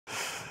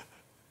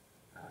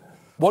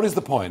What is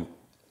the point?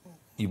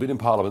 You've been in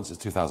Parliament since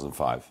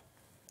 2005.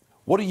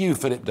 What are you,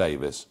 Philip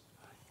Davies,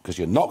 because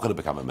you're not going to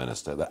become a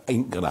minister, that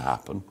ain't going to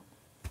happen,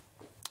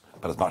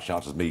 but as much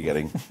chance as me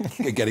getting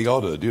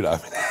honoured, you know.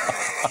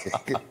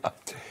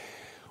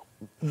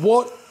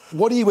 What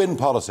are you in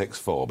politics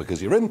for?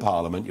 Because you're in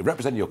Parliament, you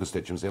represent your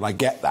constituency, and I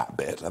get that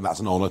bit, and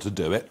that's an honour to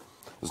do it.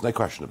 There's no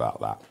question about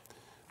that.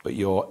 But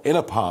you're in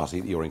a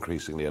party that you're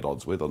increasingly at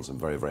odds with on some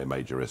very, very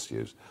major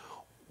issues.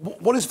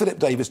 What is Philip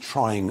Davies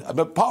trying,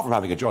 apart from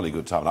having a jolly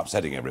good time and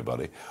upsetting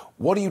everybody,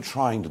 what are you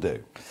trying to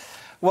do?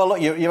 Well,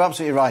 look, you're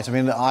absolutely right. I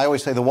mean, I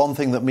always say the one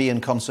thing that me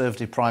and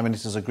Conservative Prime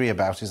Ministers agree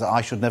about is that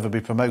I should never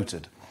be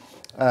promoted.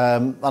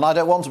 And I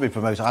don't want to be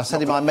promoted. I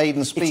said in my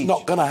maiden speech... It's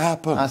not going to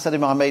happen. I said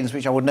in my maiden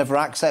speech I would never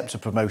accept a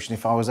promotion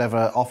if I was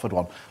ever offered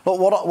one. Look,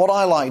 what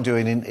I like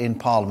doing in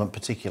Parliament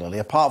particularly,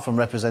 apart from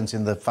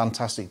representing the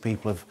fantastic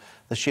people of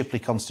the Shipley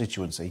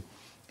constituency,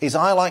 is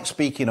I like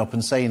speaking up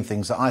and saying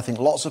things that I think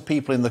lots of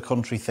people in the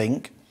country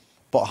think,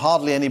 but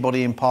hardly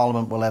anybody in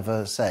Parliament will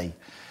ever say.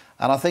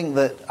 And I think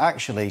that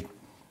actually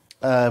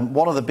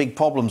one of the big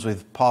problems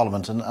with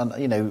Parliament and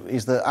you know,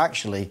 is that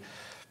actually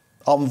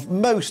on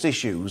most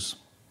issues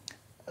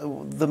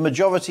the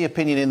majority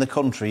opinion in the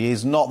country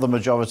is not the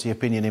majority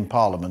opinion in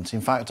Parliament.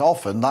 In fact,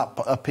 often that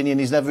opinion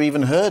is never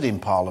even heard in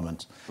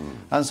Parliament.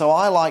 And so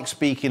I like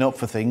speaking up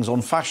for things,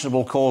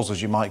 unfashionable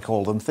causes you might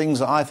call them, things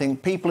that I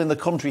think people in the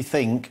country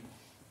think,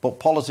 but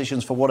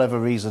politicians for whatever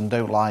reason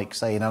don't like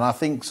saying. And I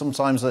think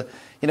sometimes that,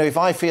 you know, if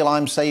I feel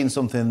I'm saying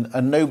something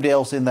and nobody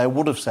else in there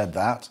would have said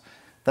that,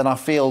 then I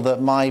feel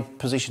that my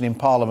position in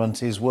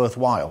Parliament is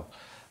worthwhile.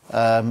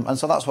 And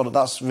so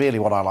that's really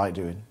what I like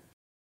doing.